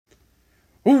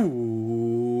Ooh,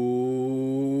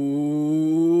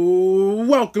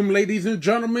 welcome, ladies and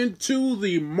gentlemen, to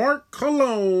the Mark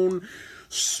Cologne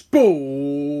Sports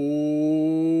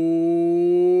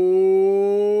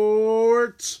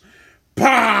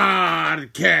Podcast.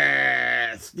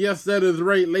 Yes, that is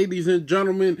right, ladies and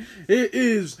gentlemen. It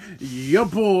is your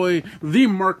boy, the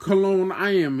Mark Cologne.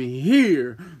 I am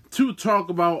here to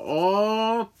talk about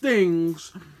all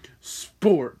things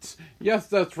sports. Yes,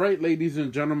 that's right, ladies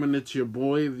and gentlemen. It's your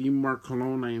boy, the Mark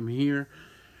Cologne. I am here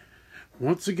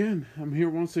once again. I'm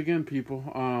here once again,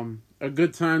 people. A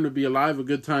good time to be alive. A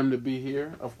good time to be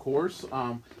here, of course.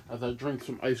 As I drink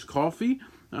some iced coffee.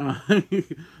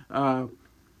 I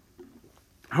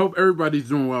hope everybody's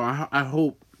doing well. I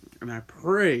hope and I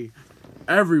pray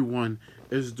everyone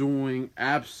is doing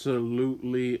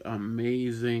absolutely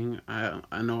amazing. I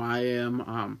know I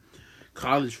am.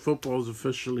 College football is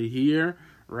officially here,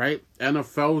 right?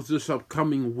 NFL is this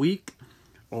upcoming week.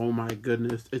 Oh my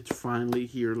goodness, it's finally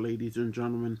here, ladies and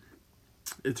gentlemen.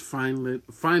 It's finally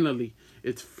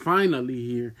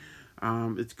here.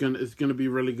 It's gonna be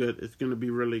really good. It's gonna be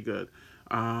really good.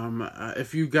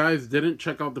 If you guys didn't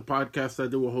check out the podcast I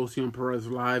did with Jose and Perez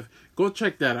live, go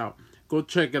check that out. Go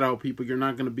check it out, people. You're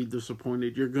not gonna be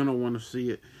disappointed. You're gonna want to see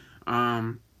it.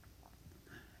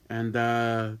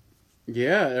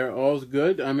 Yeah, all's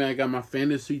good. I mean, I got my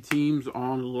fantasy teams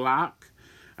on lock.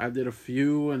 I did a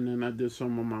few, and then I did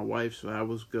some with my wife, so that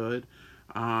was good.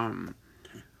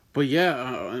 But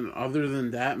yeah, and other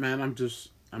than that, man,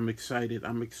 I'm excited.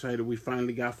 I'm excited. We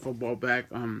finally got football back.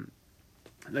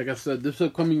 Like I said, this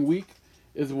upcoming week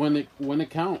is when it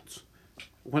counts.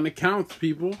 When it counts,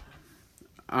 people.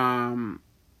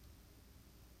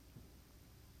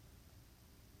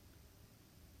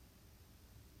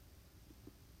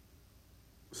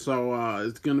 So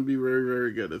it's going to be very,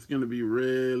 very good. It's going to be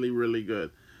really, really good.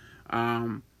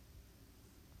 I'm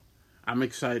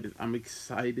excited. I'm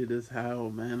excited as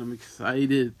hell, man. I'm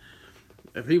excited.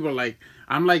 If people are like,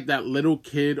 I'm like that little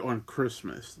kid on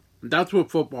Christmas. That's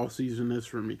what football season is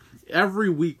for me.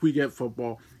 Every week we get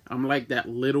football. I'm like that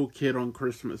little kid on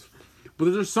Christmas.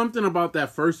 But there's something about that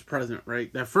first present,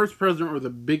 right? That first present or the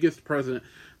biggest present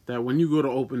that when you go to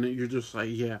open it, you're just like,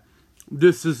 yeah.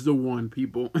 This is the one,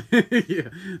 people. Yeah,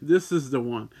 this is the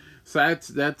one. So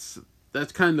that's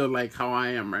kind of like how I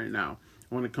am right now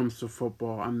when it comes to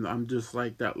football. I'm just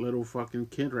like that little fucking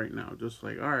kid right now. Just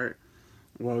like, all right,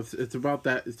 well, it's about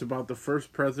that. It's about the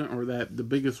first present or the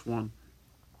biggest one.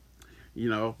 You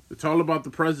know, it's all about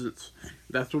the presents.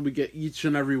 That's what we get each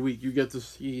and every week. You get to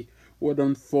see what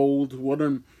unfolds,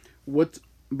 what's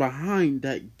behind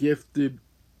that gifted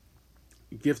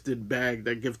bag,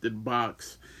 that gifted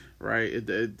box. Right,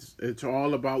 it's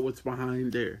all about what's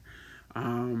behind there.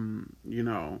 You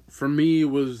know, for me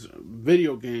it was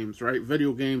video games, right?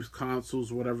 Video games,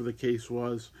 consoles, whatever the case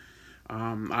was.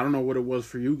 I don't know what it was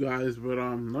for you guys, but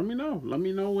let me know. Let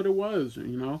me know what it was.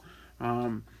 You know,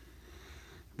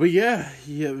 but yeah,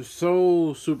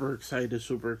 so super excited.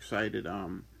 I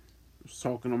was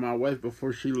talking to my wife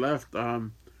before she left.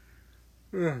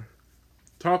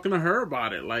 Talking to her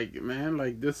about it, like, man,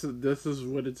 like this is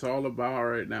what it's all about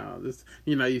right now. This,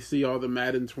 you know, you see all the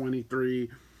Madden 23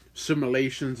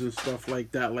 simulations and stuff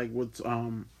like that, like what's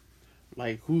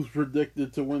like who's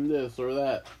predicted to win this or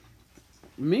that.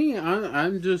 Me, I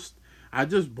just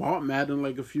bought Madden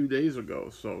like a few days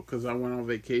ago, so because I went on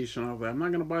vacation, I was like, I'm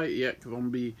not gonna buy it yet because I'm gonna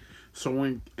be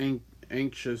so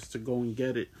anxious to go and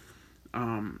get it,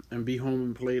 and be home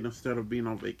and play it instead of being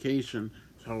on vacation.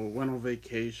 So went on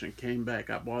vacation, came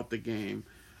back, I bought the game,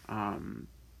 and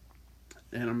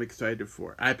I'm excited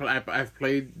for it. I've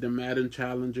played the Madden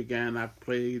Challenge again. I've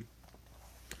played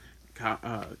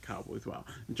Cowboys, wow,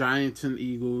 Giants and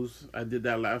Eagles. I did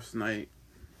that last night.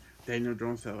 Daniel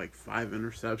Jones had like 5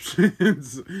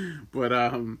 interceptions, but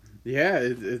yeah,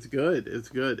 it's good. It's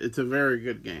good. It's a very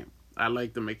good game. I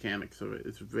like the mechanics of it.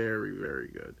 It's very, very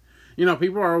good. You know,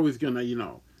 people are always gonna, you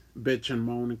know, bitch and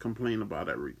moan and complain about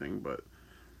everything, but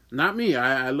not me.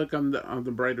 I look on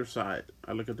the brighter side.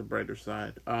 I look at the brighter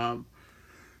side.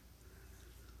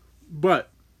 But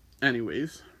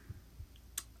anyways,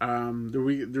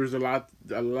 there's a lot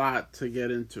to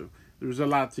get into. There's a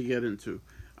lot to get into.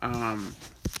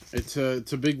 It's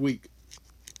a big week.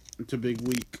 It's a big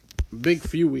week. Big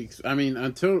few weeks. I mean,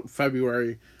 until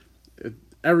February,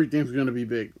 everything's gonna be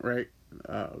big, right?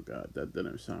 Oh God, that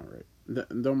didn't sound right.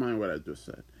 Don't mind what I just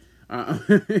said. No,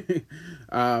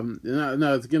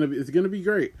 it's gonna be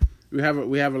great. We have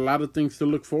a lot of things to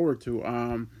look forward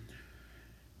to.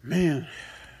 Man,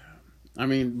 I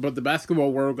mean, but the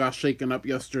basketball world got shaken up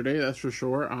yesterday. That's for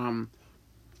sure.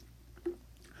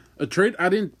 A trade I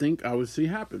didn't think I would see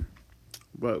happen.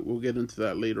 but we'll get into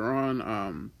that later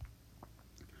on.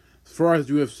 As far as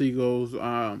UFC goes,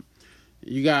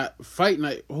 you got Fight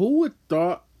Night. Who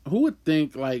would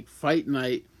think like Fight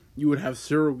Night you would have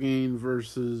Cyril Gane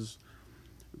versus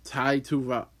Tai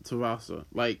Tuivasa?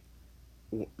 Like,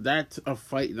 that's a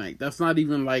Fight Night. That's not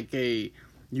even like a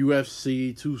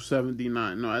UFC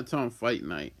 279. No, that's on Fight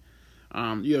Night.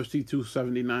 UFC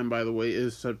 279, by the way,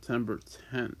 is September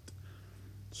 10th.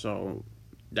 So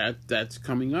that's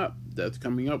coming up. That's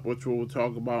coming up, which we'll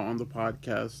talk about on the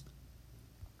podcast.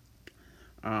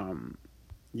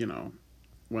 You know,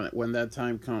 when that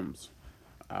time comes.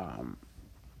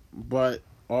 But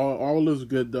all is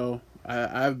good though.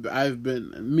 I've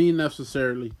been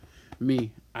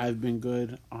I've been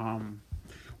good.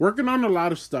 Working on a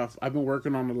lot of stuff. I've been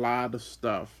working on a lot of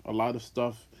stuff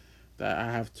that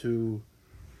I have to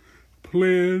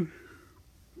plan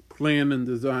and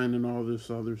design and all this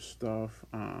other stuff.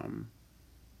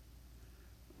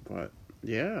 But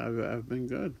yeah, I've been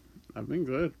good.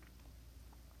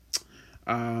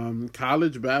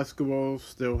 College basketball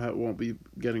still won't be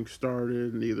getting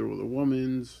started. Neither will the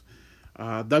women's.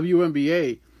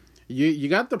 WNBA. You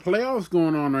got the playoffs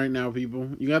going on right now, people.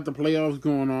 You got the playoffs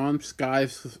going on.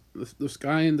 The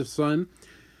Sky and the Sun,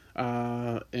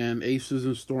 and Aces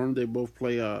and Storm. They both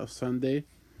play Sunday.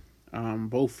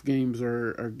 Both games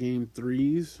are game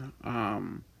threes.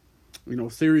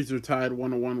 Series are tied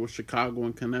 1-1 with Chicago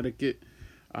and Connecticut.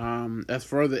 As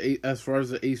far as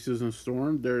the Aces and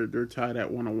Storm, they're tied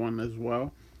at 1-1 as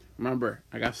well. Remember,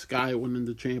 I got Sky winning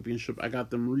the championship. I got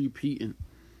them repeating.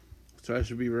 So that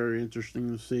should be very interesting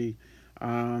to see.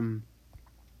 As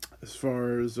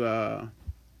far as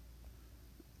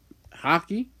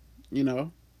hockey,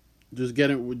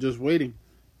 just waiting.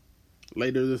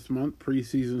 Later this month,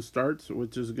 preseason starts,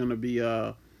 which is gonna be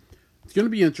it's gonna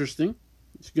be interesting.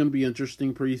 It's gonna be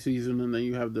interesting preseason, and then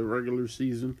you have the regular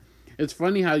season. It's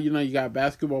funny how you got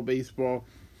basketball, baseball,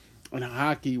 and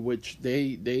hockey, which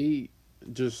they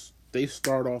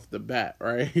start off the bat,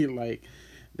 right? Like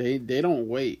they don't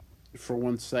wait for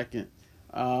 1 second.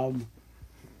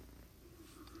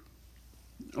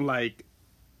 Like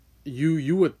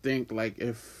you would think, like,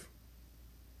 if,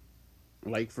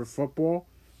 like, for football,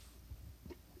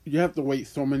 you have to wait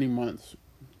so many months.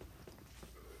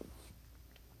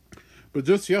 But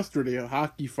just yesterday, a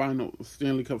hockey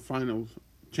Stanley Cup Finals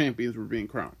champions were being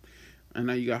crowned, and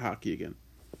now you got hockey again.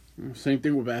 Same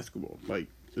thing with basketball. Like,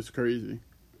 it's crazy.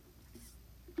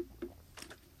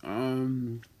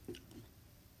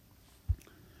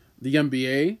 The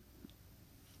NBA,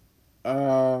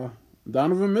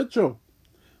 Donovan Mitchell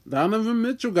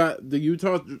got the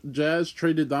Utah Jazz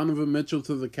traded Donovan Mitchell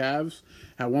to the Cavs.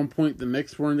 At one point, the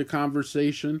Knicks were in the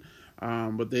conversation,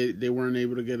 but they weren't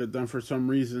able to get it done for some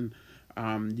reason.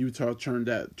 Utah turned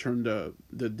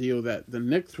the deal that the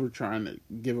Knicks were trying to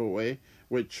give away,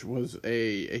 which was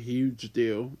a huge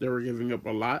deal. They were giving up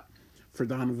a lot for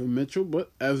Donovan Mitchell,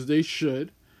 but as they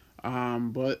should.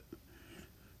 But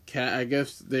I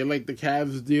guess they like the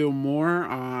Cavs deal more.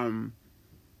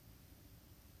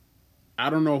 I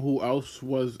don't know who else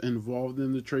was involved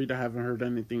in the trade. I haven't heard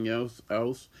anything else.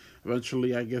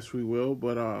 Eventually, I guess we will.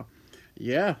 But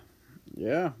yeah.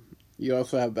 You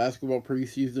also have basketball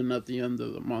preseason at the end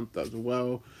of the month as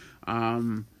well,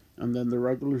 and then the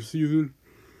regular season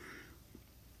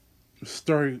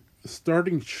starting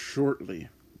shortly.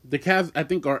 The Cavs, I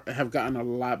think, have gotten a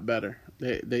lot better.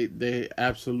 They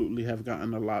absolutely have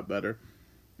gotten a lot better.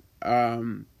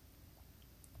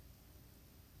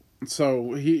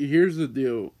 So here's the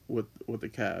deal with the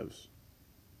Cavs.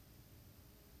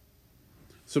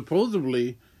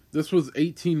 Supposedly, this was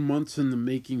 18 months in the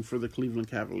making for the Cleveland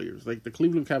Cavaliers. Like, the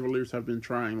Cleveland Cavaliers have been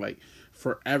trying, like,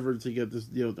 forever to get this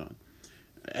deal done.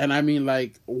 And I mean,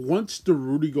 like, once the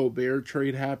Rudy Gobert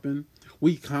trade happened,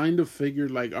 we kind of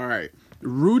figured, like, all right,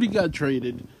 Rudy got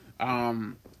traded.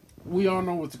 We all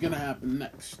know what's going to happen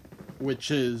next, which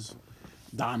is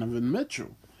Donovan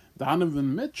Mitchell.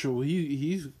 Donovan Mitchell,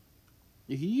 he's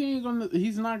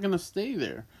not going to stay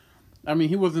there. I mean,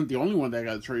 he wasn't the only one that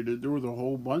got traded. There was a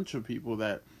whole bunch of people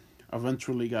that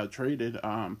eventually got traded.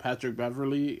 Patrick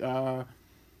Beverley,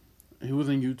 he was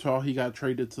in Utah. He got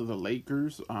traded to the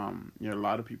Lakers. A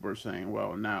lot of people are saying,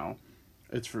 well, now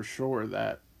it's for sure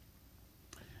that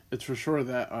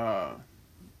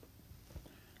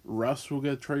Russ will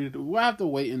get traded. We'll have to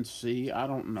wait and see. I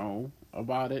don't know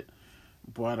about it,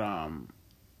 but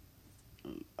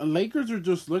Lakers are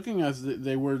just looking as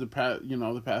they were the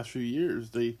past few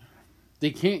years. They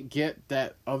can't get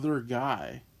that other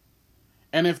guy.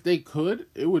 And if they could,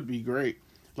 it would be great.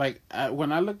 Like,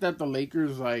 when I looked at the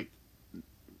Lakers, like,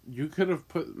 you could have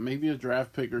put maybe a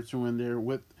draft pick or two in there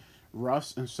with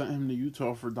Russ and sent him to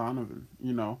Utah for Donovan.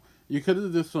 You could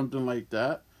have did something like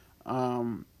that.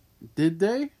 Did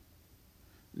they?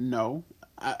 No,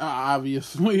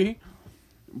 obviously,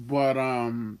 but I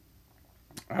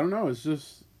don't know. It's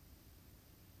just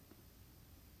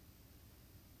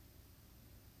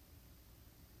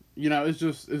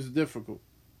it's difficult.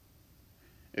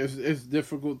 It's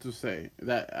difficult to say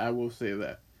that. I will say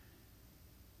that.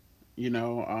 You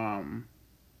know,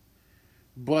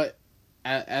 but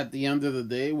at the end of the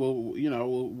day,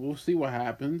 we'll see what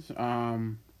happens.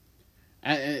 In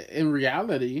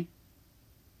reality,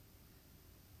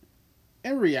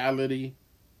 in reality,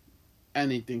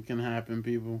 anything can happen,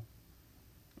 people.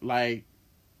 Like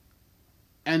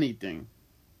anything.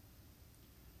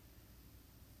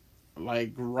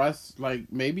 Like Russ,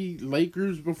 like maybe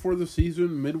Lakers before the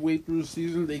season, midway through the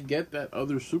season, they get that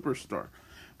other superstar.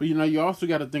 But you also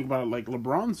got to think about it. Like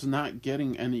LeBron's not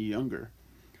getting any younger.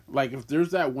 Like if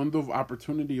there's that window of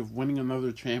opportunity of winning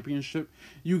another championship,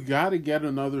 you got to get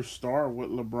another star with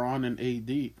LeBron and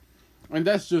AD, and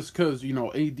that's just because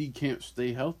AD can't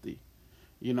stay healthy.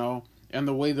 And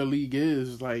the way the league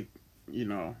is, like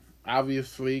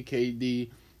obviously KD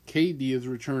is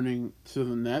returning to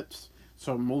the Nets,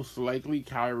 so most likely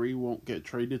Kyrie won't get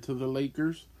traded to the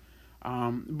Lakers.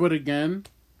 But again,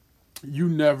 you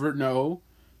never know.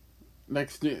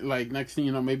 Next thing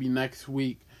you know, maybe next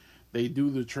week they do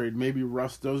the trade. Maybe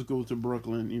Russ does go to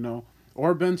Brooklyn,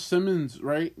 or Ben Simmons,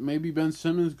 right? Maybe Ben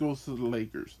Simmons goes to the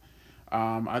Lakers.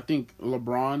 I think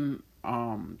LeBron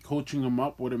coaching him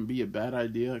up wouldn't be a bad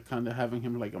idea. Kind of having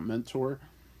him like a mentor.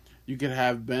 You could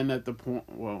have Ben at the point.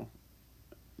 Well,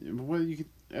 you could.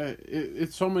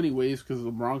 It's so many ways because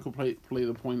LeBron could play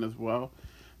the point as well.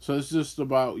 So it's just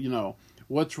about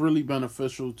what's really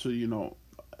beneficial to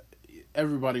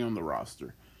everybody on the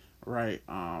roster, right?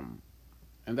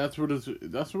 And that's what it's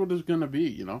gonna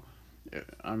be.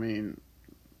 I mean,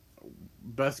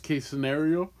 best case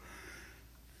scenario,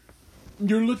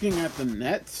 you're looking at the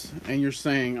Nets and you're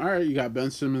saying, all right, you got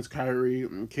Ben Simmons, Kyrie,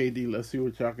 and KD. Let's see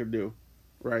what y'all can do,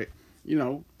 right?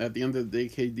 At the end of the day,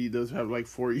 KD does have like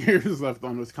 4 years left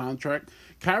on his contract.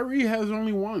 Kyrie has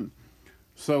only one,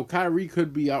 so Kyrie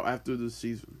could be out after the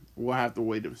season. We'll have to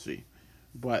wait and see,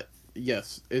 but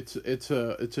yes, it's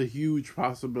a huge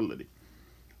possibility.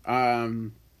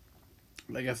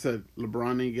 Like I said,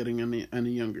 LeBron ain't getting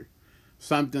any younger.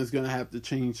 Something's gonna have to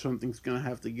change. Something's gonna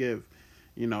have to give.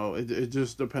 It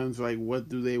just depends. Like, what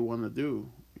do they want to do?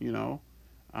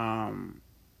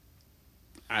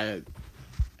 I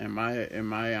in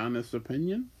my honest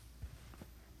opinion,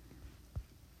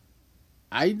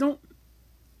 I don't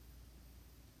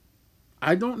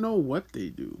know what they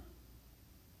do.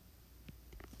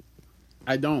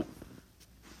 I don't.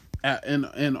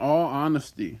 In all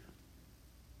honesty,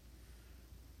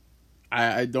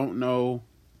 I don't know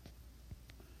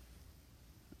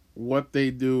what they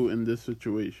do in this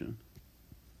situation.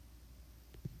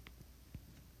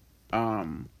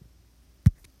 I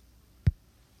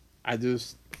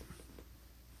just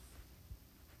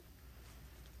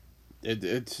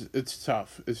it's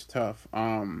tough. It's tough.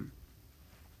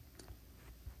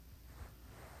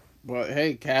 But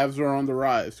hey, Cavs are on the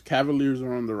rise. Cavaliers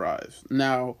are on the rise.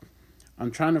 Now, I'm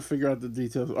trying to figure out the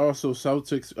details. Also,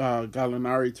 Celtics,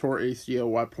 Gallinari tore ACL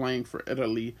while playing for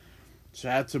Italy. So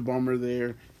that's a bummer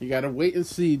there. You got to wait and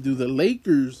see. Do the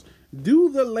Lakers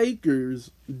do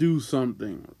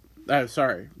something?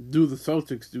 Do the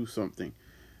Celtics do something?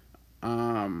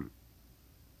 Trying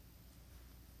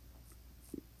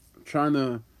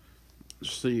to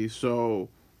see. So,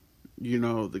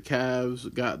 the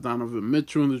Cavs got Donovan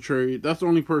Mitchell in the trade. That's the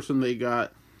only person they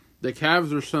got. The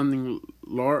Cavs are sending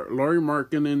Lauri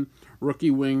Markkanen,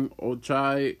 rookie wing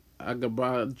Ochai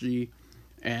Agbaji,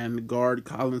 and guard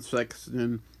Colin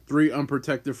Sexton. 3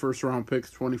 unprotected first-round picks,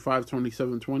 25,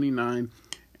 27, 29,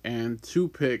 and 2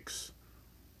 pick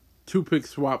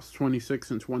swaps, 26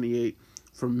 and 28,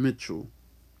 from Mitchell.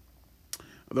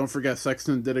 Don't forget,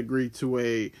 Sexton did agree to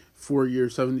a 4-year,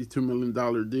 $72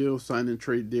 million deal, sign and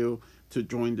trade deal to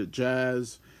join the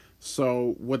Jazz.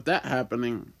 So with that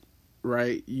happening,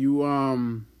 right,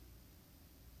 Colin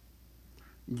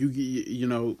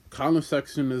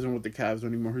Sexton isn't with the Cavs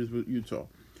anymore. He's with Utah.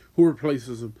 Who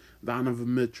replaces him?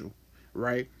 Donovan Mitchell,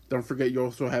 right? Don't forget, you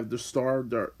also have the star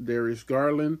Darius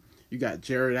Garland. You got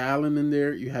Jared Allen in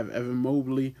there. You have Evan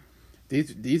Mobley.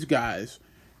 These guys,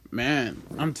 man,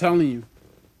 I'm telling you,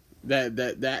 that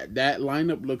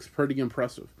lineup looks pretty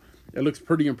impressive. It looks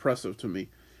pretty impressive to me.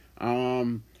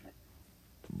 Well,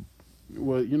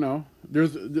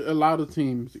 there's a lot of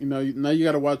teams. Now you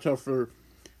got to watch out for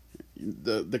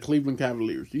the Cleveland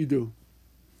Cavaliers. You do.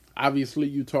 Obviously,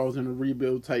 Utah's in a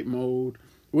rebuild type mode,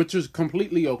 which is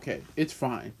completely okay. It's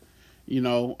fine. You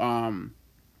know,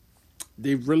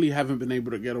 they really haven't been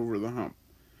able to get over the hump.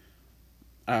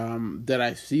 Did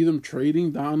I see them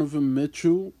trading Donovan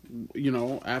Mitchell,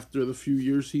 after the few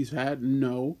years he's had?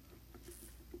 No.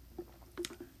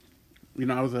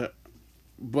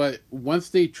 But once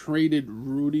they traded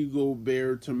Rudy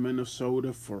Gobert to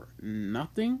Minnesota for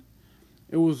nothing,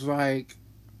 it was like,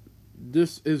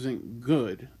 this isn't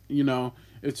good.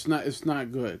 It's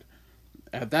not good.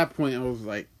 At that point, I was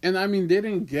like, and I mean, they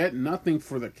didn't get nothing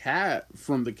for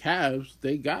from the Cavs.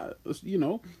 They got,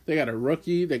 they got a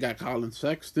rookie. They got Colin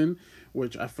Sexton,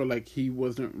 which I feel like he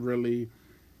wasn't really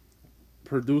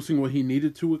producing what he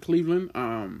needed to with Cleveland.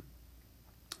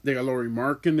 They got Lauri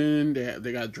Markkanen.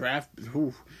 They got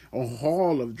a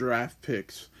haul of draft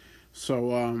picks.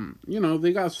 So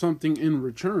they got something in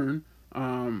return.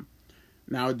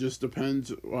 Now it just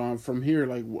depends from here.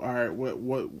 Like, all right,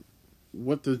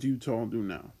 what does Utah do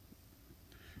now?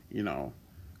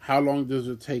 How long does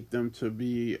it take them to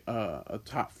be a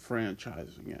top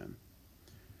franchise again?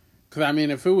 Because, I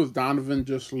mean, if it was Donovan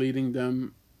just leading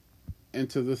them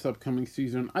into this upcoming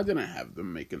season, I didn't have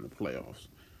them making the playoffs.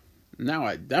 Now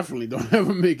I definitely don't have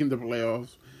them making the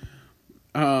playoffs.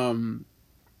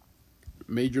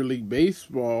 Major League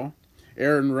Baseball,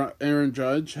 Aaron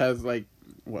Judge has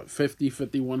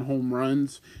 51 home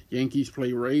runs. Yankees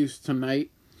play Rays tonight.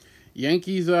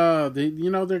 Yankees,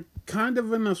 they're kind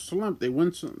of in a slump. They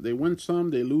win some, they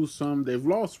lose some. They've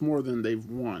lost more than they've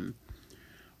won.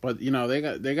 But they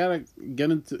gotta get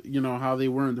into how they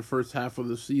were in the first half of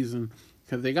the season,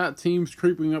 because they got teams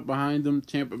creeping up behind them.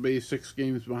 Tampa Bay 6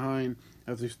 games behind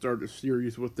as they start a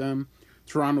series with them.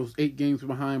 Toronto's 8 games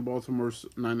behind. Baltimore's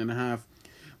 9.5.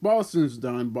 Boston's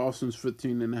done. Boston's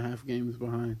 15.5 games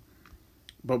behind.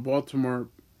 But Baltimore,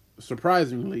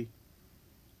 surprisingly,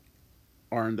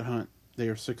 are in the hunt. They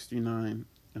are 69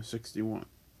 and 61.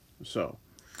 So,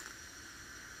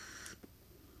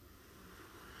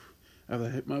 as I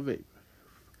hit my vape.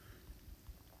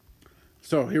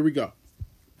 So, here we go.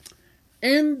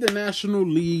 In the National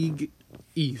League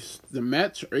East, the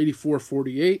Mets are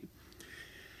 84-48.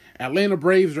 Atlanta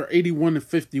Braves are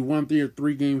 81-51. They are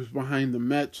 3 games behind the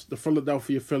Mets. The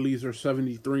Philadelphia Phillies are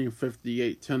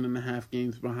 73-58, 10.5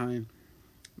 games behind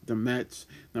the Mets.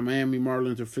 The Miami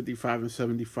Marlins are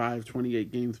 55-75,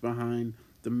 28 games behind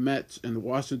the Mets. And the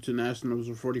Washington Nationals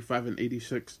are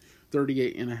 45-86,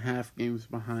 38.5 games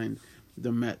behind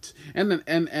the Mets. And then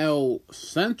NL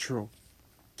Central,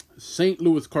 St.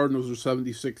 Louis Cardinals are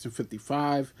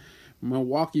 76-55.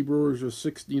 Milwaukee Brewers are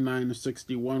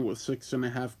 69-61 with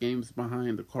 6.5 games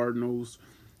behind the Cardinals.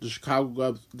 The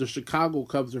Chicago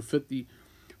Cubs are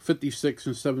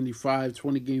 56-75,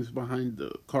 20 games behind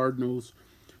the Cardinals.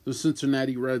 The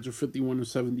Cincinnati Reds are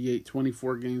 51-78,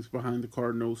 24 games behind the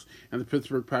Cardinals. And the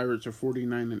Pittsburgh Pirates are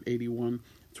 49-81,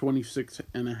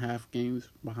 26.5 games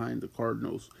behind the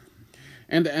Cardinals.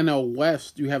 And the NL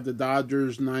West, you have the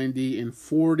Dodgers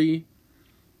 90-40.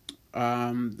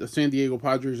 The San Diego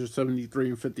Padres are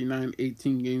 73-59,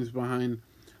 18 games behind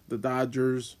the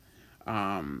Dodgers.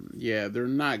 They're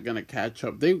not gonna catch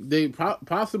up. They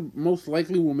possibly most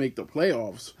likely will make the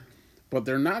playoffs, but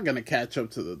they're not gonna catch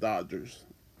up to the Dodgers.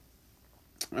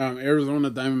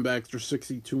 Arizona Diamondbacks are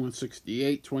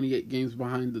 62-68, 28 games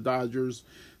behind the Dodgers.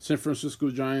 San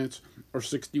Francisco Giants are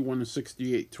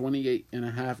 61-68,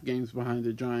 28.5 games behind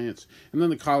the Giants. And then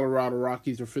the Colorado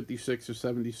Rockies are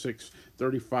 56-76,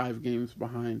 35 games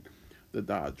behind the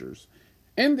Dodgers.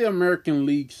 In the American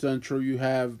League Central, you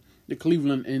have the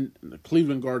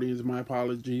Cleveland Guardians, my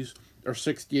apologies, are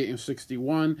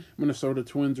 68-61. Minnesota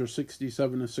Twins are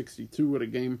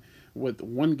 67-62 with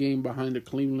 1 game behind the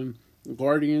Cleveland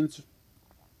Guardians.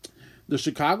 The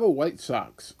Chicago White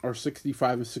Sox are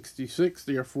 65-66.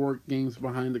 They are 4 games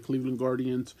behind the Cleveland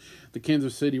Guardians. The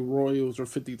Kansas City Royals are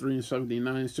 53-79,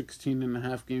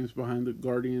 16.5 games behind the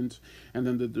Guardians. And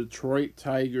then the Detroit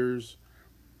Tigers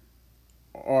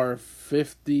are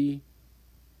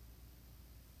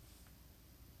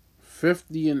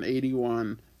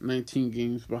 50-81, 19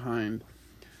 games behind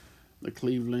the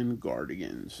Cleveland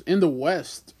Guardians. In the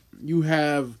West, you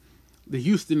have the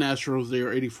Houston Astros. They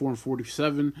are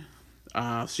 84-47.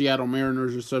 Seattle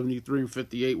Mariners are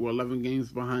 73-58 with 11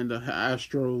 games behind the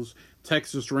Astros.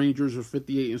 Texas Rangers are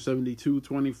 58-72,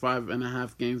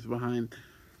 25.5 games behind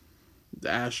the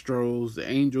Astros. The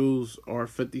Angels are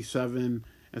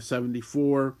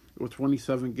 57-74 with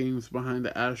 27 games behind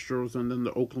the Astros. And then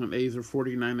the Oakland A's are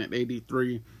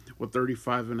 49-83 with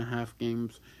 35.5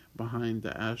 games behind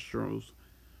the Astros.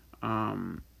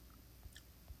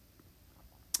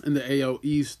 In the AL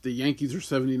East, the Yankees are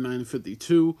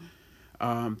 79-52.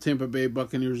 Tampa Bay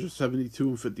Buccaneers are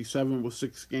 72-57 with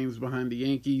 6 games behind the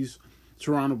Yankees.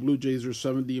 Toronto Blue Jays are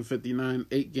 70-59,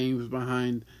 8 games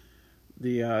behind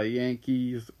the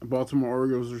Yankees. Baltimore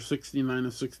Orioles are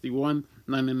 69-61,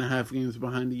 9.5 games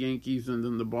behind the Yankees. And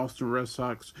then the Boston Red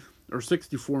Sox are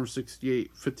 64-68,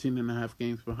 15.5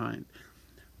 games behind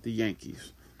the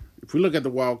Yankees. If we look at the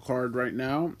wild card right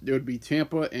now, it would be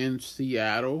Tampa and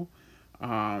Seattle.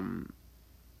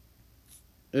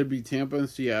 It'd be Tampa and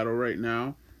Seattle right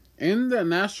now. In the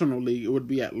National League, it would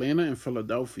be Atlanta and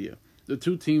Philadelphia. The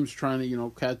two teams trying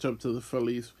to, catch up to the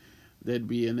Phillies. They'd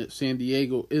be in it. San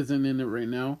Diego isn't in it right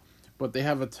now, but they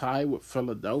have a tie with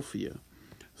Philadelphia.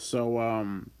 So,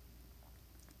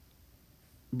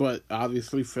 but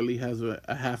obviously Philly has a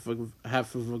half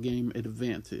of a game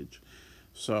advantage.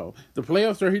 So the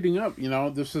playoffs are heating up.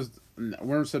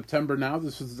 We're in September now.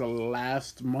 This is the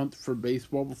last month for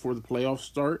baseball before the playoffs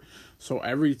start. So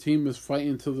every team is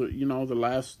fighting to the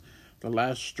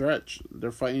last stretch.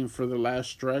 They're fighting for the last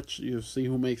stretch. You see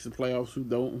who makes the playoffs, who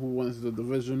don't, who wins the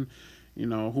division,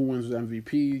 who wins the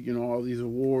MVP, all these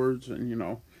awards.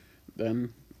 And,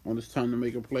 then when it's time to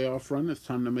make a playoff run, it's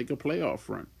time to make a playoff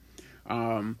run.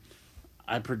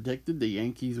 I predicted the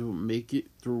Yankees will make it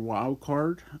through wild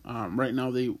card. Right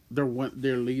now they're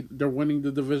winning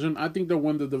the division. I think they'll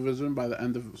win the division by the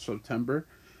end of September.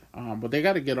 But they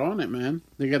got to get on it, man.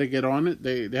 They got to get on it.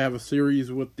 They have a series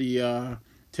with the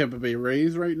Tampa Bay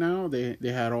Rays right now. They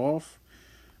had off.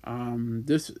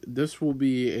 This will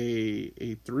be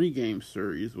a 3-game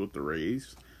series with the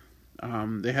Rays.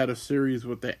 They had a series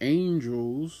with the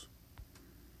Angels.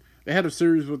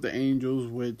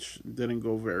 Which didn't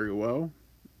go very well.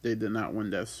 They did not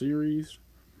win that series.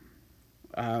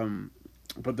 But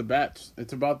the bats,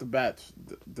 it's about the bats.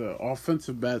 The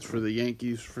offensive bats for the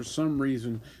Yankees, for some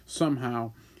reason,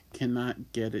 somehow,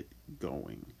 cannot get it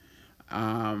going.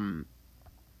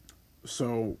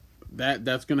 So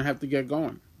that's gonna have to get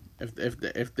going.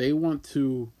 If they want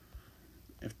to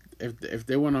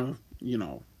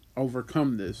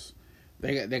overcome this,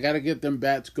 they got to get them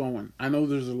bats going. I know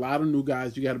there's a lot of new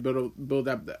guys. You got to build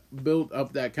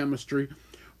up that chemistry,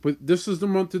 but this is the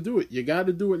month to do it. You got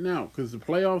to do it now because the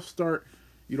playoffs start.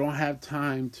 You don't have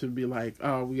time to be like,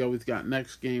 oh, we always got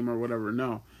next game or whatever.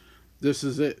 No, this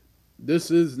is it. This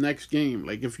is next game.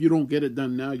 Like if you don't get it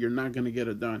done now, you're not going to get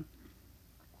it done.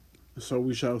 So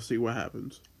we shall see what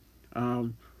happens.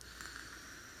 Penn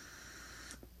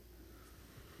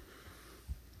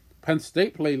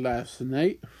State played last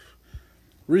night.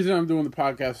 Reason I'm doing the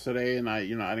podcast today and I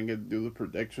didn't get to do the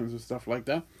predictions and stuff like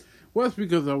that was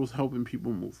because I was helping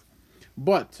people move.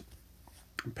 But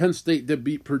Penn State did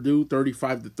beat Purdue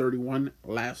 35-31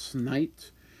 last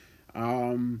night.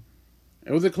 It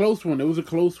was a close one.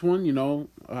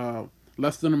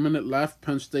 Less than a minute left.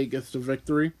 Penn State gets the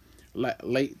victory.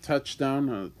 Late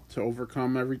touchdown to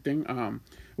overcome everything.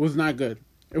 It was not good.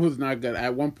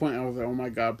 At one point, I was like, oh my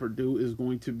God, Purdue is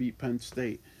going to beat Penn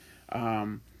State.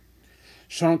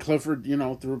 Sean Clifford,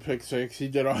 threw a pick six. He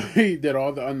did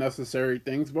all the unnecessary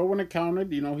things, but when it counted,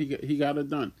 he got it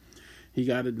done.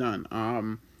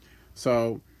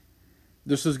 So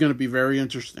this is going to be very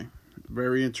interesting.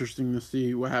 Very interesting to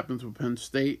see what happens with Penn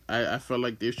State. I felt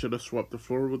like they should have swept the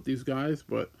floor with these guys,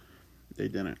 but they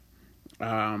didn't.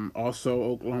 Also,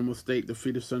 Oklahoma State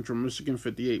defeated Central Michigan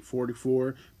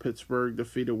 58-44. Pittsburgh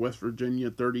defeated West Virginia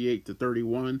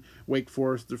 38-31. Wake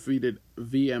Forest defeated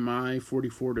VMI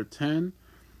 44-10.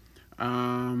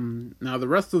 Now the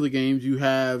rest of the games you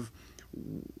have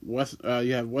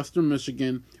Western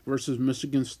Michigan versus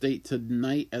Michigan State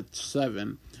tonight at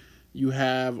 7. You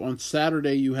have on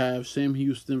Saturday you have Sam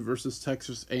Houston versus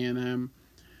Texas A&M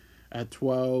at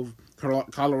 12.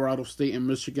 Colorado State and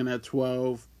Michigan at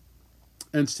 12.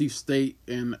 NC State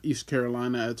and East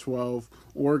Carolina at 12.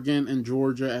 Oregon and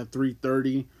Georgia at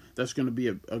 3:30. That's going to be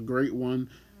a great one.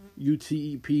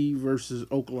 UTEP versus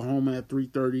Oklahoma at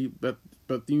 3:30.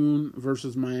 Bethune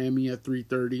versus Miami at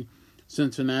 3:30.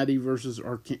 Cincinnati versus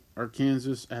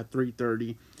Arkansas at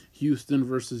 3:30. Houston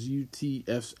versus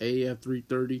UTSA at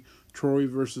 3:30. Troy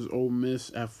versus Ole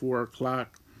Miss at 4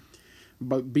 o'clock.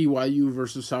 But BYU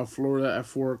versus South Florida at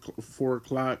 4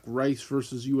 o'clock. Rice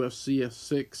versus USC at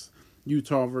 6.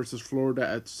 Utah versus Florida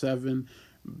at 7.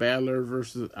 Baylor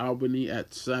versus Albany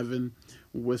at 7.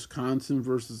 Wisconsin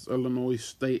versus Illinois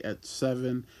State at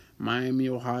 7. Miami,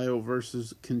 Ohio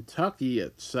versus Kentucky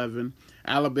at 7.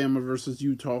 Alabama versus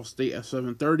Utah State at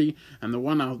 7:30. And the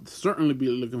one I'll certainly be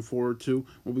looking forward to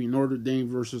will be Notre Dame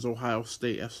versus Ohio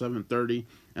State at 7:30.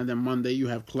 And then Monday you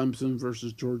have Clemson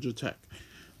versus Georgia Tech.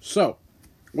 So,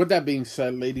 with that being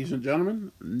said, ladies and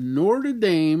gentlemen, Notre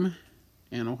Dame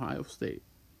and Ohio State.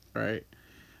 Right.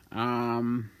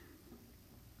 I'll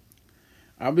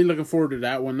be looking forward to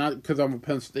that one. Not because I'm a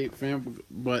Penn State fan,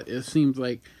 but it seems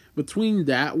like between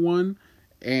that one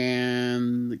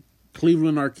and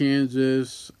Cleveland,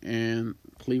 Arkansas, and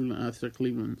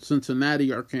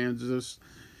Cincinnati, Arkansas,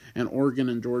 and Oregon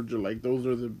and Georgia, like those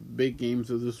are the big games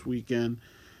of this weekend.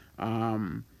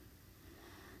 It's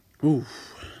going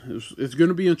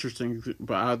to be interesting,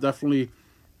 but I'll definitely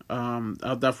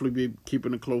be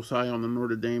keeping a close eye on the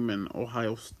Notre Dame and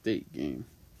Ohio State game.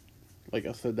 Like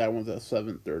I said, that one's at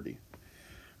 7:30.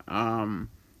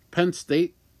 Penn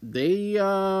State, they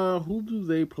who do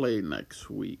they play next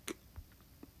week?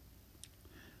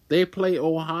 They play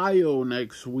Ohio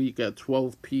next week at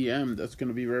 12 p.m. That's going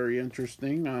to be very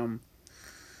interesting.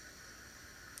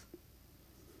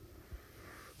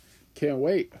 Can't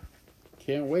wait.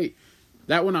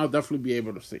 That one I'll definitely be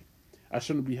able to see. I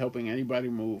shouldn't be helping anybody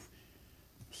move.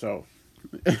 So,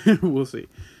 we'll see.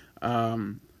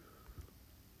 NFL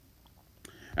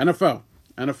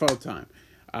time.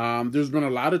 There's been a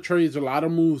lot of trades, a lot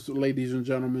of moves, ladies and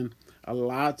gentlemen. A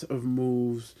lot of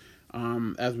moves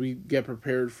as we get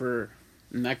prepared for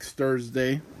next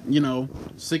Thursday.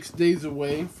 6 days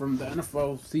away from the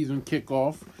NFL season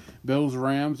kickoff. Bills,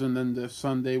 Rams, and then this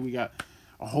Sunday we got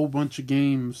a whole bunch of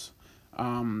games.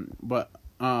 But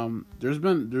there's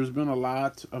been a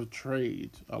lot of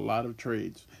trades.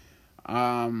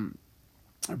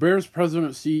 Bears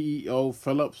president CEO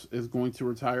Phillips is going to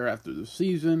retire after the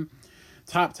season.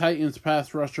 Top Titans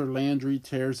pass rusher Landry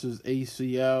tears his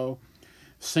ACL.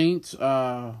 Saints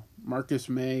Marcus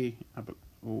May. I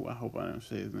hope I didn't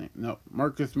say his name. No,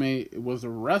 Marcus May was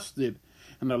arrested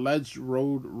in an alleged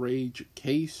road rage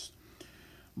case.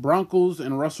 Broncos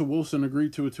and Russell Wilson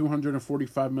agreed to a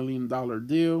 $245 million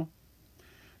deal.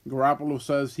 Garoppolo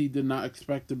says he did not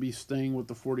expect to be staying with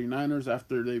the 49ers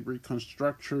after they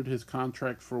reconstructed his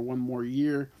contract for one more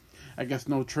year. I guess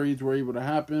no trades were able to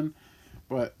happen,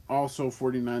 but also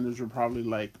 49ers were probably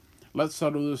like, let's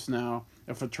settle this now.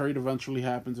 If a trade eventually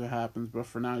happens, it happens, but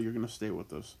for now, you're going to stay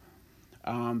with us.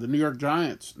 The New York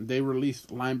Giants, they released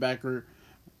linebacker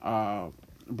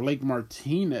Blake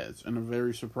Martinez in a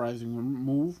very surprising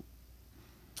move.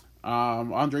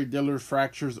 Andre Dillard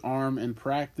fractures arm in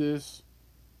practice.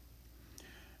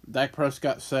 Dak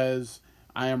Prescott says,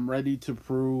 I am ready to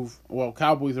prove... Well,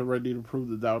 Cowboys are ready to prove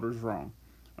the doubters wrong.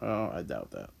 I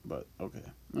doubt that, but okay.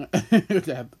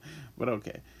 But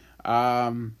okay.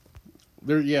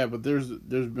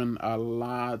 There's been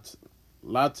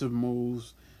lots of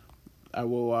moves. I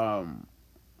will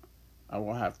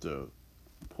have to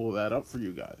pull that up for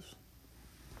you guys.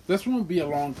 This won't be a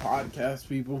long podcast,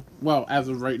 people. Well, as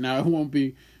of right now, it won't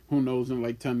be. Who knows, in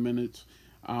like 10 minutes.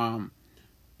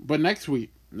 But next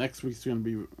week's gonna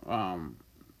be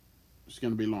it's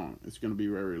gonna be long. It's gonna be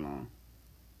very long.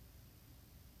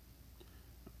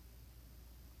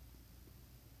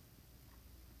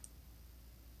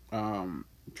 I'm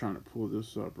trying to pull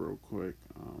this up real quick.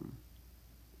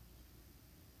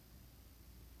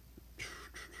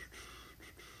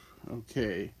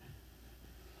 Okay.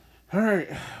 All right.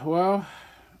 Well,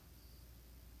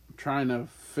 I'm trying to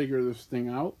figure this thing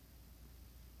out.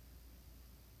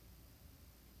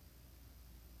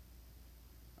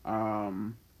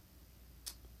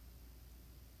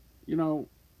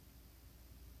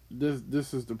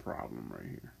 This is the problem right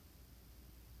here.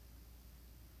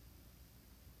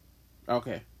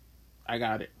 Okay. I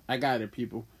got it,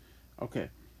 people. Okay.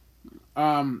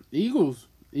 Eagles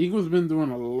been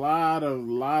doing a lot of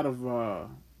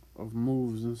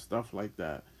moves and stuff like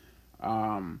that.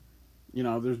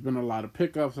 There's been a lot of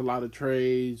pickups, a lot of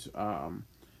trades.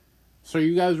 So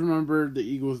you guys remember the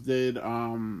Eagles did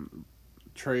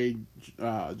trade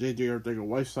J.J.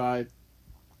 Arcega-Whiteside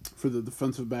for the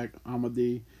defensive back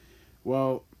Amadi.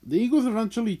 Well, the Eagles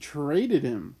eventually traded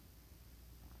him.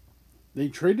 They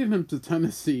traded him to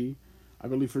Tennessee, I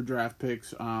believe, for draft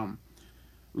picks.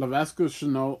 Lavasco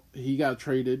Chenault, he got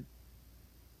traded.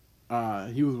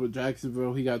 He was with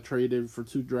Jacksonville. He got traded for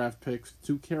 2 draft picks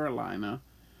to Carolina.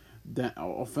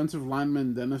 Offensive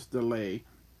lineman Dennis DeLay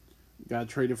got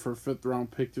traded for a 5th-round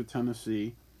pick to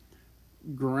Tennessee.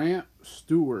 Grant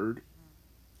Stewart,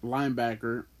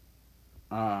 linebacker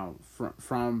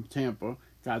from Tampa,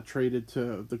 got traded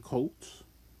to the Colts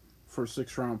for a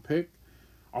 6th-round pick.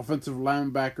 Offensive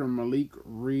linebacker Malik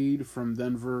Reed from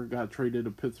Denver got traded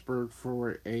to Pittsburgh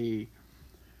for a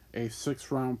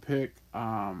 6th-round pick.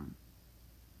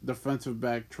 Defensive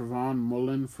back Trevon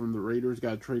Mullen from the Raiders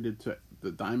got traded to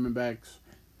the Diamondbacks,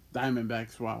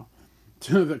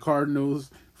 to the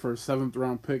Cardinals for a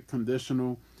 7th-round pick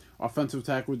conditional. Offensive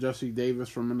tackle Jesse Davis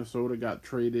from Minnesota got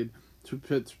traded to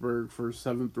Pittsburgh for a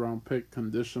 7th-round pick,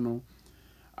 conditional.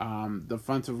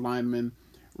 Defensive lineman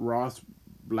Ross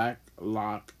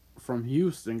Blacklock from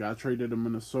Houston got traded to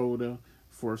Minnesota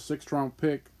for a 6th-round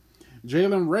pick.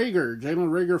 Jalen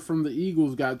Reagor from the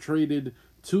Eagles got traded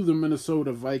to the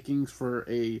Minnesota Vikings for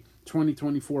a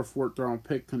 2024 4th-round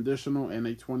pick, conditional, and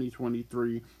a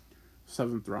 2023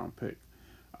 7th-round pick.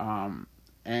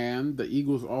 And the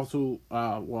Eagles also,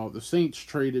 the Saints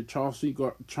traded Chauncey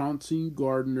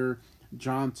Gardner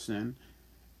Johnson,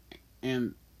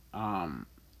 and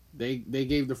they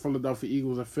gave the Philadelphia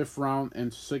Eagles a 5th-round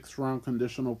and 6th-round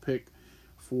conditional pick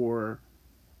to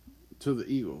the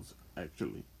Eagles,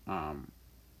 actually.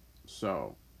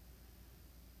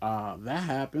 That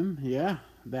happened. Yeah,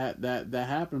 that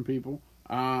happened, people.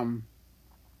 I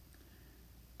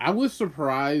was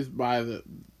surprised by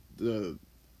the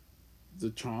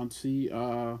Chauncey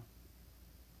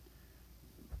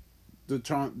the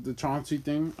Chauncey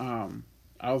thing.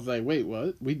 I was like, wait,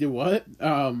 what? We did what?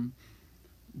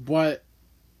 But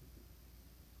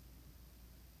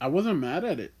I wasn't mad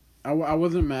at it. I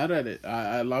wasn't mad at it.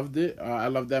 I loved it. I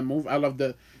loved that move. I loved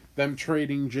them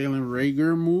trading Jalen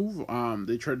Reagor move.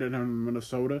 They traded him to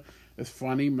Minnesota. It's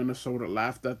funny, Minnesota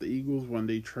laughed at the Eagles when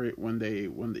the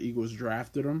Eagles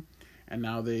drafted him, and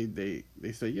now they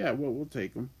say, yeah, we'll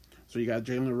take him. So you got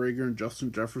Jalen Reagor and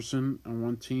Justin Jefferson on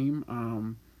one team.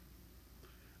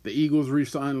 The Eagles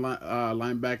re-signed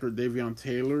linebacker Davion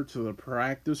Taylor to the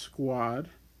practice squad.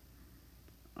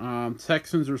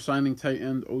 Texans are signing tight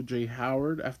end O.J.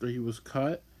 Howard after he was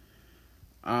cut.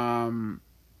 And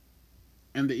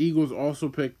the Eagles also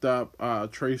picked up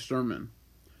Trey Sermon.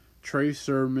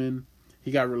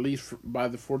 He got released by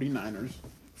the 49ers.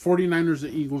 49ers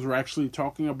and Eagles were actually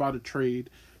talking about a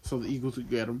trade so the Eagles could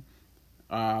get him.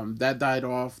 That died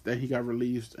off. Then he got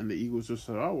released, and the Eagles just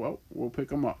said, oh, well, we'll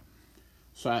pick him up.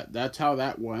 So that's how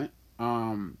that went.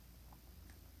 I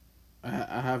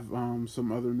have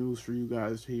some other news for you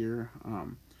guys here.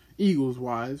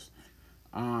 Eagles-wise.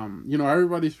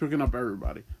 Everybody's picking up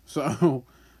everybody. So,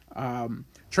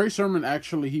 Trey Sermon,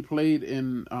 actually, he played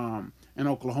in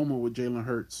Oklahoma with Jalen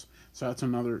Hurts. So that's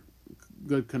another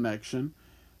good connection.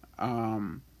 I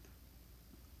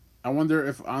wonder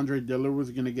if Andre Dillard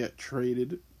was going to get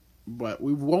traded, but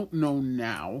we won't know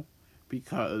now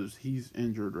because he's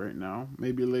injured right now.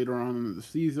 Maybe later on in the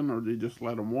season, or they just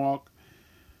let him walk.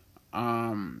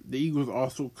 The Eagles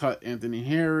also cut Anthony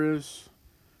Harris.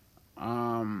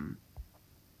 Trying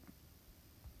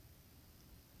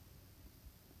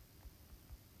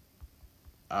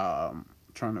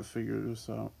to figure this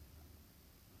out.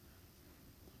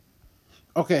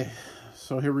 Okay,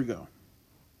 so here we go.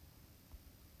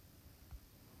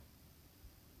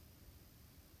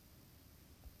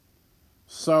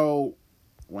 So,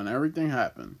 when everything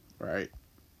happened, right?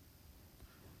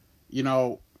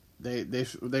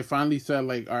 They finally said,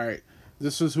 like, all right,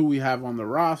 this is who we have on the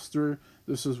roster.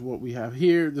 This is what we have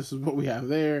here. This is what we have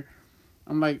there.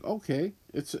 I'm like, okay,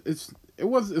 it's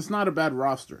not a bad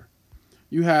roster.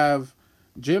 You have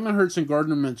Jalen Hurts and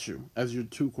Gardner Minshew as your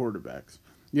 2 quarterbacks.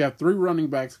 You have 3 running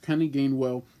backs, Kenny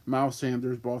Gainwell, Miles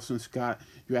Sanders, Boston Scott.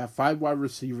 You have 5 wide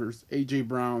receivers, A.J.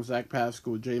 Brown, Zach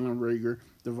Pascal, Jalen Reagor,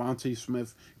 Devontae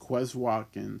Smith, Quez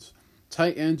Watkins.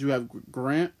 Tight ends, you have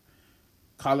Grant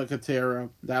Calcaterra,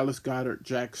 Dallas Goedert,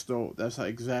 Jack Stoll. That's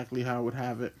exactly how I would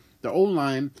have it. The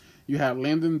O-line, you have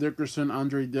Landon Dickerson,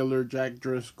 Andre Dillard, Jack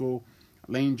Driscoll,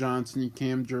 Lane Johnson,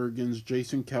 Cam Jurgens,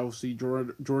 Jason Kelsey,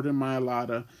 Jordan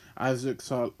Mailata, Isaac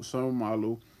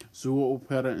Somalu, Zua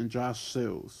Opeta, and Josh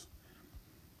Sills.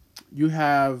 You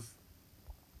have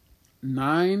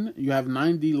 9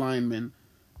 D linemen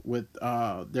with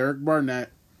Derek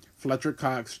Barnett, Fletcher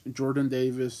Cox, Jordan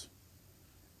Davis,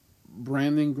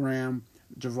 Brandon Graham,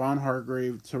 Javon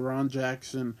Hargrave, Teron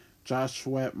Jackson, Josh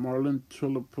Sweat, Marlon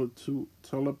Tuipulotu,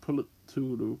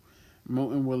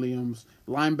 Milton Williams.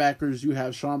 Linebackers, you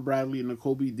have Sean Bradley,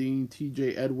 Nakobe Dean,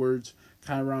 T.J. Edwards,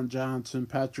 Kyron Johnson,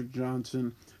 Patrick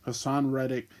Johnson, Hassan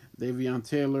Reddick, Davion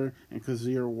Taylor, and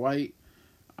Kazir White.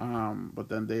 But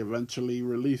then they eventually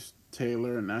released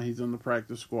Taylor, and now he's on the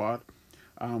practice squad.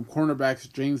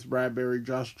 Cornerbacks, James Bradbury,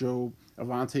 Josh Jobe,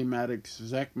 Avonte Maddox,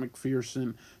 Zach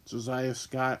McPherson, Josiah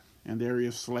Scott, and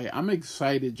Darius Slay. I'm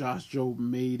excited Josh Jobe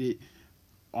made it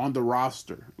on the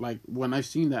roster. Like, when I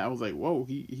seen that, I was like, whoa,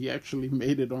 he actually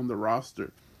made it on the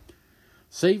roster.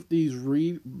 Safeties,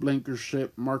 Reed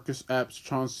Blankenship, Marcus Epps,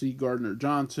 Chauncey Gardner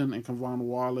Johnson, and Kevon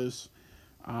Wallace.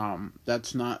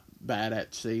 That's not bad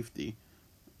at safety.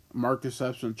 Marcus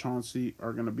Epps and Chauncey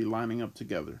are going to be lining up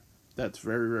together. That's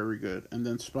very, very good. And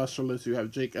then specialists, you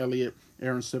have Jake Elliott,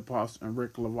 Aaron Sipos, and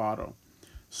Rick Lovato.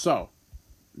 So,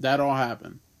 that all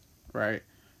happened, right?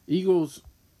 Eagles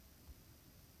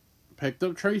picked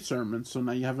up Trey Sermon, so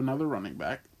now you have another running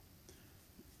back.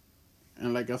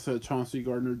 And like I said, Chauncey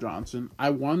Gardner Johnson.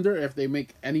 I wonder if they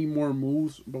make any more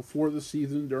moves before the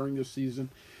season, during the season.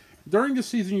 During the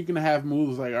season, you can have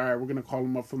moves like, all right, we're going to call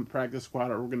him up from the practice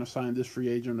squad, or we're going to sign this free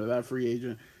agent or that free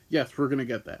agent. Yes, we're going to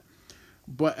get that.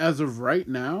 But as of right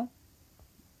now,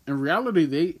 in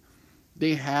reality,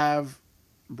 they have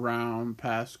Brown,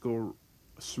 Pascal,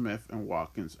 Smith, and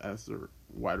Watkins as their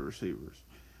wide receivers.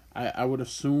 I would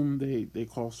assume they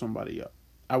call somebody up.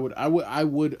 I would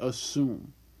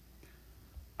assume.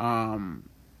 Now,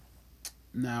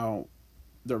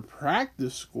 their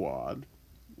practice squad,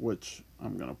 which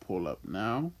I'm gonna pull up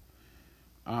now,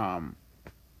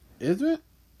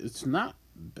 it's not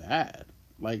bad.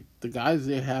 Like the guys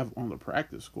they have on the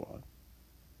practice squad.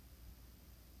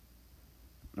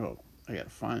 Oh, I gotta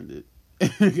find it.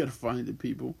 I gotta find it,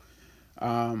 people.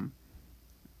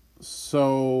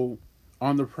 So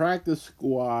on the practice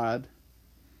squad,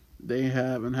 they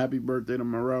have, and happy birthday to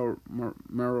Merrill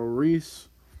Reese.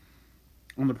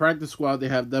 On the practice squad, they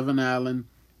have Devin Allen,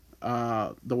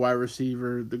 the wide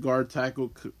receiver, the guard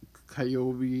tackle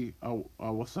Kayobi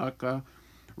Awasaka,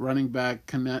 running back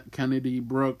Kennedy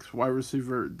Brooks, wide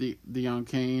receiver Deion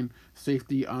Kane,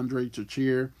 safety Andre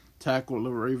Chachir, tackle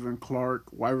LaRaven Clark,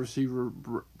 wide receiver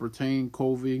Britain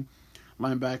Covey,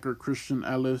 linebacker Christian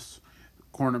Ellis,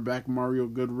 cornerback Mario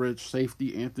Goodrich,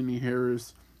 safety Anthony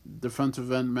Harris,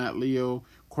 defensive end Matt Leo,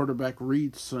 quarterback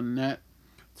Reed Sonnet,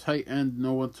 tight end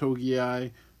Noah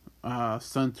Togiai,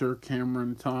 center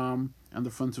Cameron Tom, and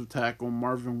defensive tackle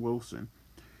Marvin Wilson.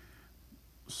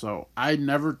 So I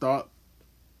never thought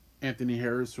Anthony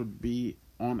Harris would be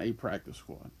on a practice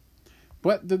squad,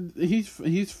 but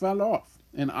he's fell off,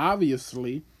 and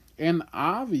obviously,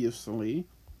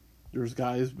 there's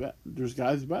guys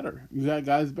better. You got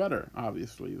guys better,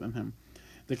 obviously, than him.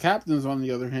 The captains, on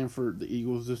the other hand, for the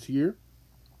Eagles this year,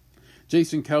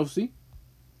 Jason Kelsey,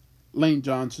 Lane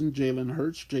Johnson, Jalen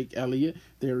Hurts, Jake Elliott,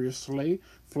 Darius Slay,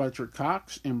 Fletcher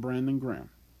Cox, and Brandon Graham.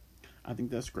 I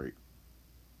think that's great.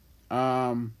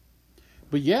 But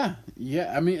yeah.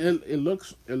 I mean, it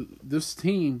looks this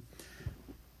team,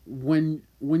 when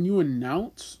you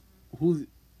announce who's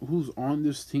on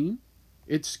this team,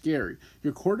 it's scary.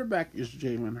 Your quarterback is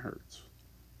Jalen Hurts,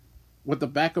 with the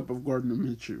backup of Gardner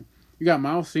Minshew. You got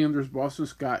Miles Sanders, Boston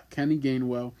Scott, Kenny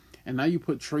Gainwell, and now you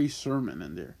put Trey Sermon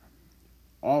in there.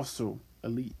 Also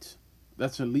elite.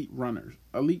 That's elite runners,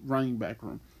 elite running back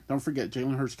room. Don't forget,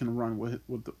 Jalen Hurts can run with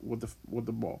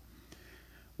the ball.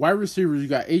 Wide receivers, you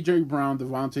got A.J. Brown,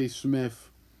 Devontae Smith,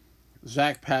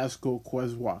 Zach Pascal,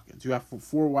 Quez Watkins. You have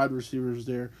 4 wide receivers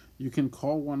there. You can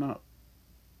call one up.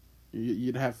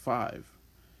 You'd have 5.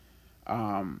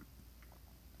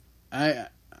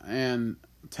 And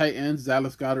tight ends,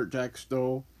 Dallas Goedert, Jack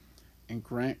Stoll, and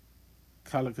Grant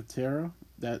Calcaterra.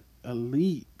 That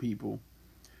elite people.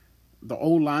 The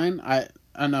O-line,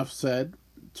 enough said.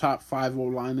 Top 5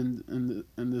 O-line in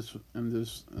this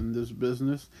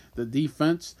business. The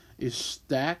defense is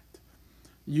stacked.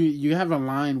 You have a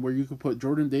line where you could put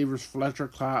Jordan Davis, Fletcher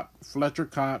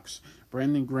Cox,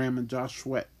 Brandon Graham, and Josh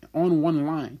Sweat on one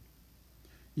line.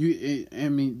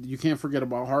 You can't forget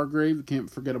about Hargrave. You can't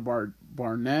forget about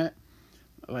Barnett.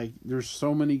 Like, there's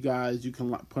so many guys you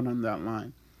can put on that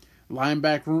line.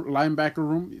 Linebacker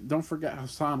room. Don't forget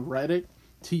Hassan Reddick,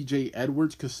 T.J.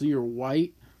 Edwards, Kasir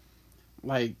White.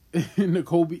 Like,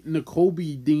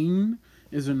 N'Kobe Dean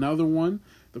is another one.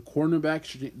 The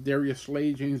cornerbacks, Darius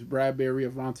Slade, James Bradbury,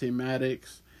 Avonte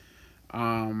Maddox.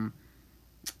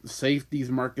 Safeties,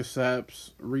 Marcus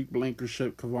Epps, Reek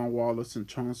Blankenship, Kevon Wallace, and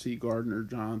Chauncey Gardner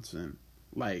Johnson.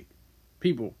 Like,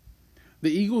 people,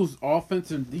 the Eagles'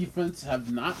 offense and defense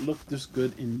have not looked this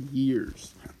good in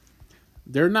years.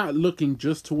 They're not looking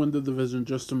just to win the division,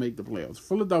 just to make the playoffs.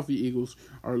 Philadelphia Eagles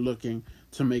are looking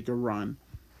to make a run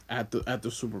at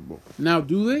the Super Bowl. Now,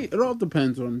 do they? It all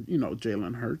depends on,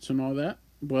 Jalen Hurts and all that.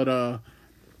 But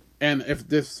and if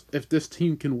this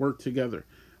team can work together.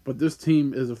 But this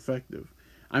team is effective.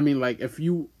 I mean, like,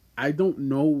 I don't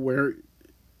know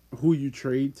who you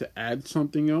trade to add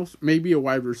something else. Maybe a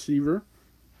wide receiver.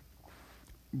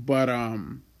 But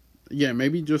yeah,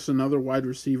 maybe just another wide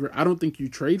receiver. I don't think you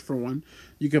trade for one.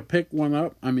 You could pick one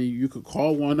up. I mean, you could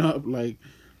call one up. Like,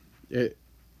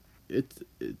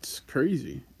 it's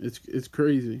crazy. It's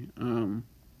crazy.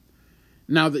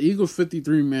 Now the Eagles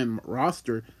 53-man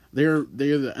roster, they're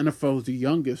the NFL's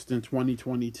youngest in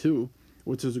 2022,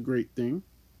 which is a great thing.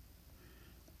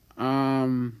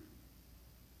 The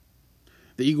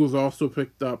Eagles also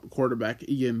picked up quarterback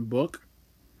Ian Book.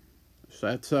 So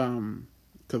that's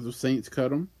because the Saints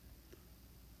cut him.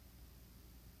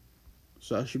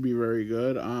 So that should be very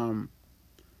good.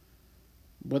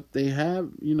 But they have,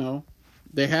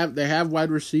 they have wide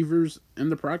receivers in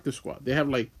the practice squad. They have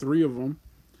like 3 of them.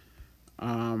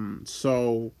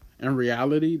 So in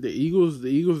reality, the Eagles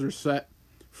are set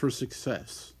for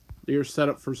success. They are set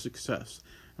up for success.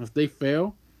 And if they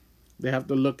fail, they have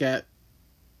to look at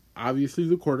obviously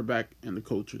the quarterback and the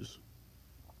coaches.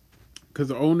 Because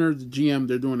the owner, the GM,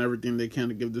 they're doing everything they can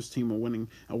to give this team a winning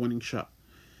shot.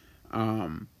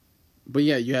 But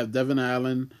yeah, you have Devin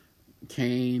Allen,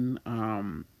 Kane,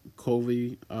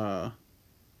 Covey. Now,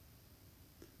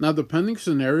 depending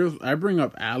scenarios, I bring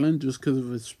up Allen just because of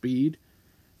his speed.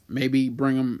 Maybe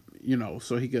bring him,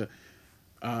 so he could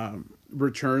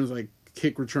returns, like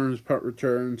kick returns, punt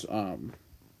returns.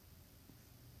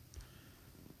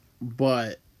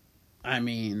 But, I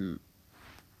mean,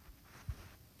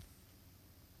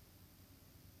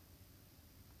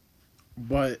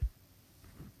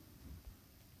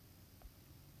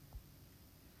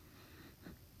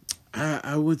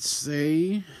 I would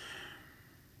say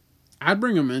I'd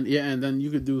bring him in, yeah, and then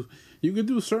you could do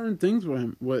certain things with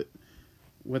him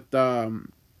with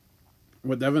Devin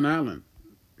Allen.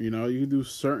 You could do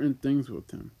certain things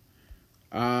with him.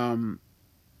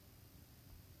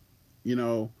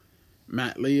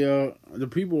 Matt Leo, the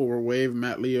people were waived.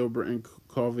 Matt Leo, Britton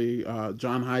Covey,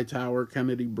 John Hightower,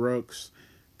 Kennedy Brooks,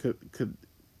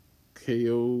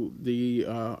 K.O.D.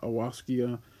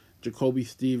 Awaskia, Jacoby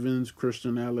Stevens,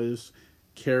 Christian Ellis,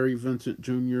 Kerry Vincent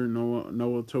Jr.,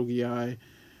 Noah Togiai,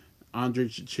 Andre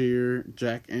Chichir,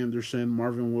 Jack Anderson,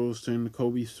 Marvin Wilson,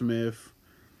 Kobe Smith,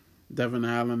 Devin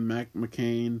Allen, Mac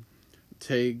McCain,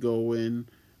 Tay Gowen,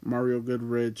 Mario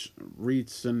Goodrich, Reed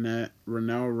Sinnett,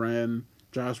 Rennell Wren,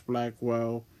 Josh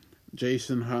Blackwell,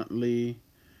 Jason Huntley,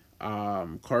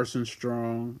 Carson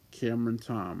Strong, Cameron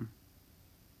Tom.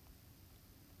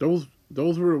 Those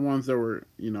were the ones that were,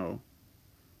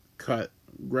 cut.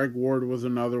 Greg Ward was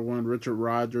another one. Richard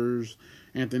Rodgers,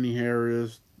 Anthony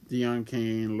Harris, Deion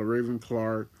Kane, LaRaven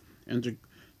Clark, and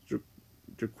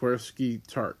Jaquiski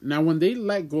Tart. Now, when they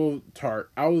let go of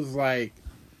Tart, I was like,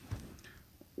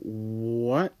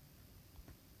 what?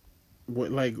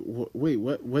 Wait,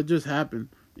 what just happened?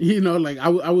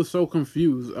 I was so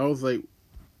confused. I was like,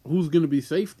 who's going to be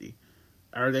safety?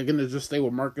 Are they going to just stay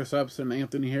with Marcus Epps and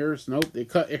Anthony Harris? Nope, they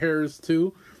cut Harris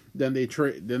too. Then they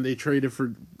traded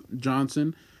for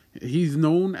Johnson. He's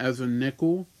known as a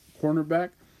nickel cornerback,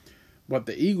 but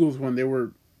the Eagles, when they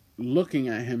were looking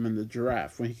at him in the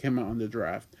draft, when he came out in the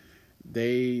draft,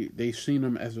 they seen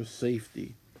him as a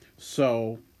safety.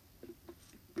 So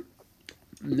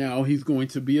now he's going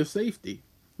to be a safety.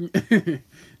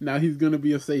 Now he's going to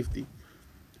be a safety.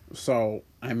 So,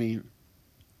 I mean,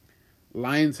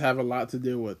 Lions have a lot to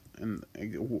deal with in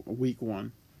week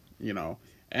 1,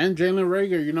 And Jalen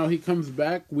Reagor, he comes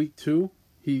back week 2.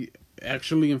 He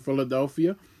actually in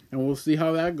Philadelphia, and we'll see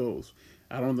how that goes.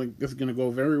 I don't think it's going to go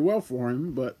very well for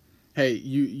him, but hey,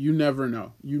 you never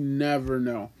know. You never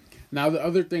know. Now, the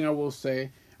other thing I will say,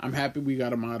 I'm happy we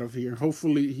got him out of here.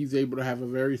 Hopefully, he's able to have a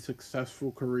very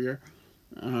successful career.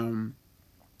 But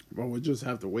we'll just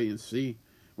have to wait and see.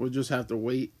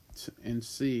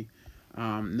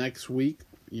 Next week,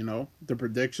 the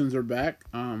predictions are back.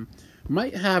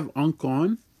 Might have Unk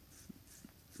on,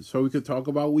 so we could talk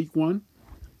about week 1.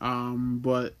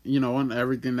 But on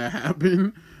everything that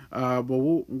happened. But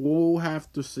we'll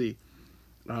have to see.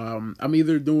 I'm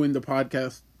either doing the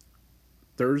podcast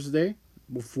Thursday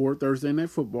before Thursday Night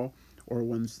Football or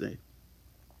Wednesday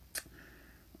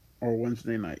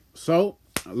night. So,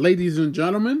 ladies and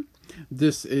gentlemen,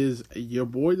 this is your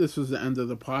boy. This is the end of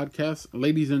the podcast.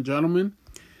 Ladies and gentlemen,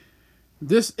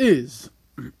 this is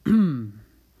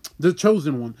the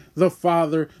chosen one, the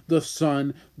Father, the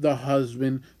Son, the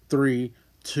husband, 3,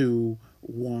 2,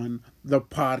 1, the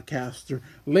podcaster.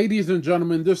 Ladies and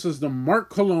gentlemen, this is the Mark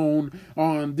Cologne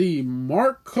on the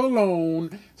Mark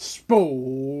Cologne Sports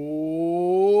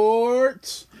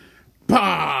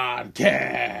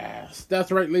Podcast.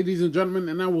 That's right, ladies and gentlemen,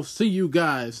 and I will see you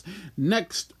guys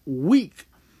next week.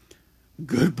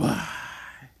 Goodbye.